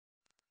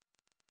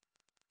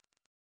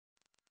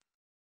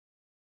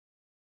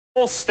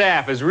Whole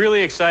staff is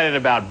really excited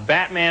about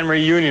Batman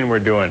reunion we're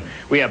doing.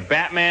 We have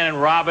Batman and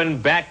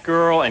Robin,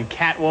 Batgirl, and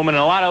Catwoman, and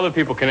a lot of other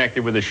people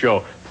connected with the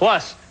show.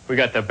 Plus, we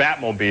got the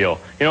Batmobile.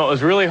 You know, it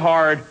was really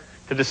hard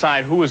to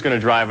decide who was going to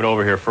drive it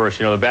over here first.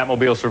 You know, the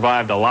Batmobile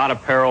survived a lot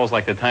of perils,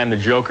 like the time the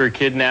Joker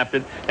kidnapped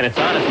it, and it's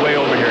on its way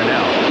over here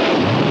now.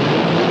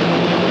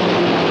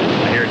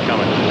 I hear it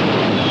coming.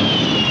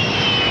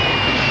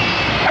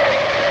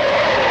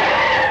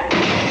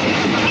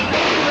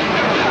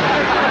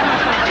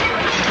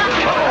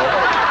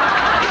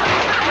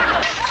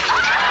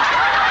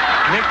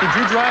 Nick, did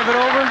you drive it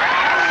over?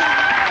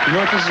 You know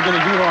what this is going to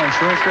do to our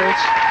insurance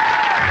rates?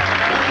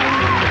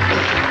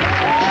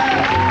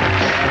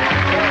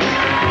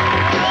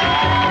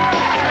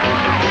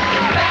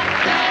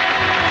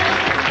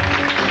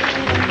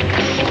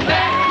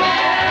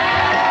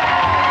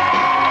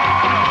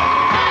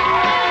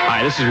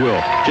 Hi, this is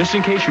Will. Just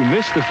in case you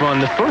missed the fun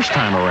the first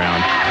time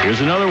around,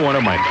 here's another one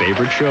of my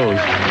favorite shows.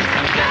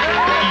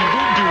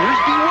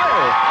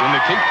 When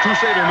the Cape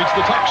Crusader meets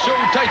the talk show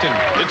titan,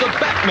 it's a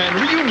Batman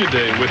reunion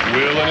day with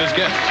Will and his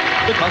guests.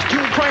 The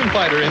costume crime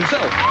fighter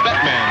himself,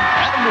 Batman,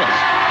 Adam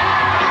West.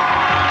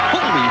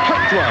 Holy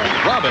heartthrob,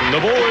 Robin,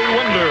 the boy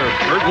wonder,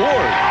 Burt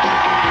Ward.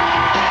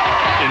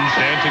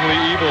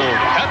 Enchantingly evil,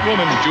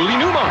 Catwoman, Julie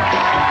Newmar.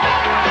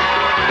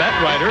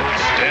 Batrider,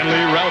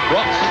 Stanley Ralph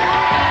Ross.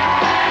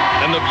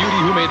 And the beauty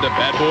who made the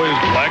bad boys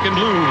black and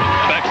blue,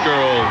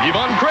 Batgirl,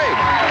 Yvonne Craig.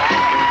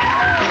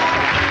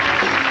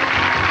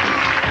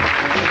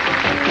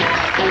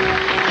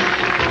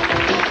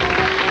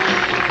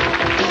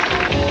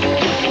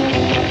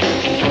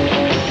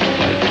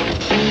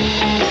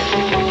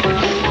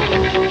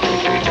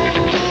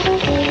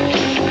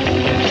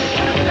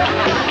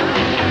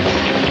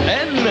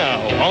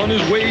 On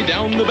his way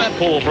down the bat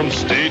pole from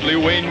stately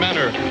Wayne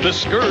Manor, the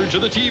scourge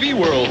of the TV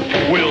world,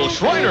 Will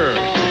Shriner.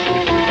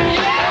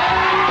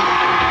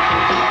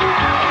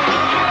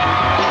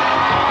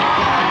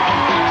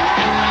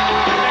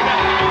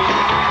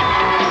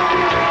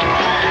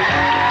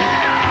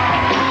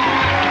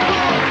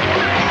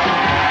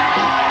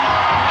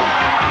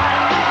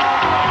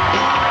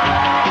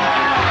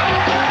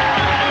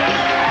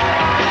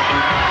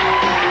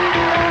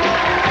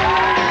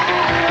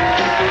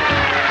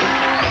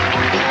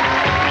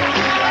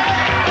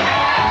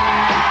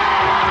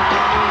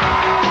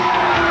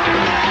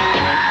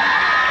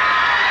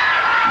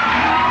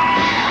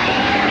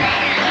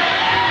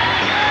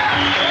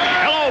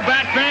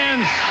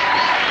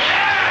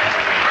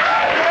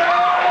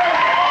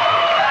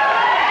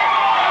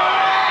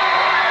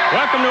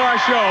 Welcome to our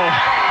show.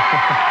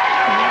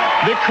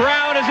 The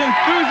crowd is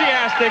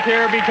enthusiastic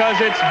here because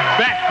it's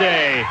Bat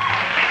Day.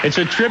 It's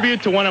a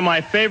tribute to one of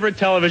my favorite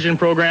television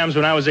programs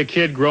when I was a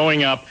kid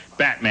growing up,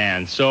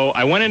 Batman. So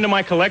I went into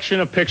my collection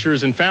of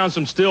pictures and found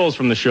some stills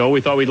from the show.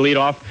 We thought we'd lead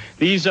off.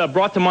 These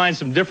brought to mind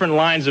some different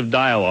lines of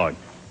dialogue.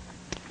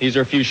 These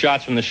are a few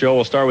shots from the show.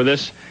 We'll start with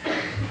this.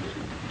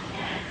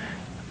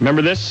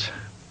 Remember this?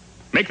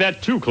 Make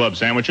that 2 club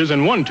sandwiches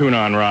and 1 tuna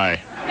on rye.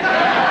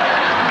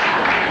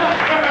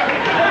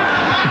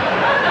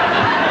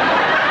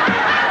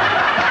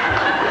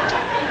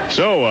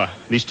 So,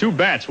 these 2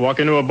 bats walk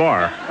into a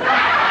bar.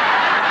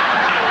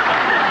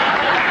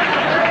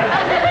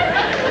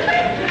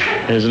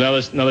 Here's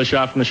another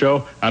shot from the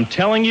show. I'm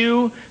telling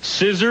you,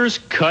 scissors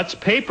cuts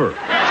paper.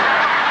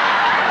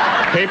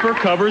 Paper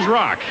covers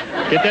rock.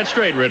 Get that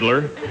straight,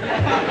 Riddler.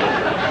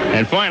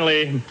 And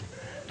finally,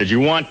 did you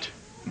want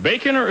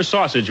bacon or a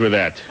sausage with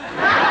that?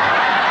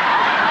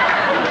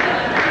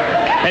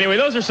 Anyway,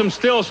 those are some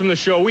stills from the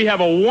show. We have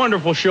a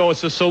wonderful show.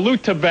 It's a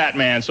salute to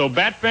Batman. So,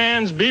 Bat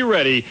fans, be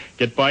ready.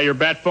 Get by your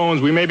Bat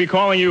phones. We may be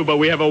calling you, but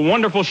we have a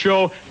wonderful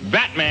show.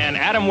 Batman,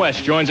 Adam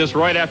West, joins us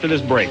right after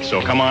this break.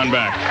 So, come on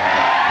back.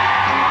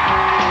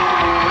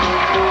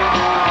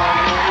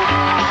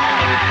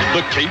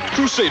 The Cape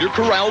Crusader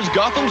corrals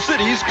Gotham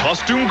City's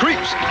costume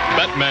creeps.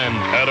 Batman,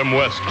 Adam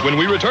West, when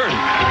we return.